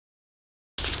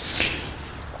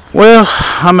Well,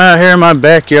 I'm out here in my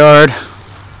backyard,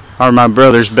 or my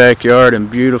brother's backyard in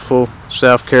beautiful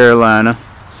South Carolina.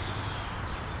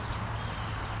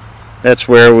 That's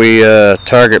where we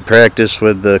target practice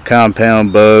with the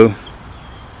compound bow.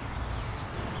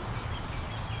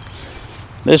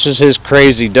 This is his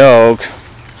crazy dog.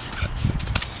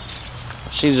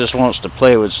 She just wants to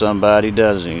play with somebody,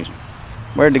 doesn't he?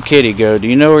 Where'd the kitty go? Do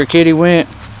you know where Kitty went?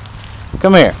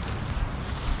 Come here.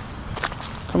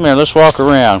 Come here, let's walk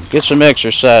around. Get some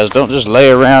exercise. Don't just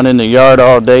lay around in the yard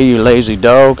all day, you lazy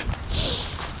dog.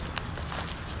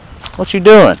 What you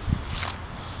doing?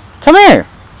 Come here.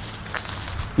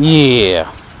 Yeah,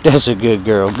 that's a good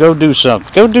girl. Go do something.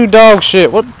 Go do dog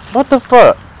shit. What the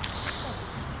fuck?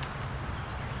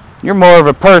 You're more of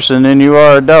a person than you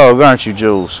are a dog, aren't you,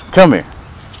 Jules? Come here.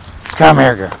 Come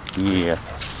here, girl. Yeah,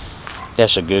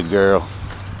 that's a good girl.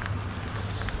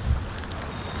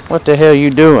 What the hell you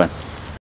doing?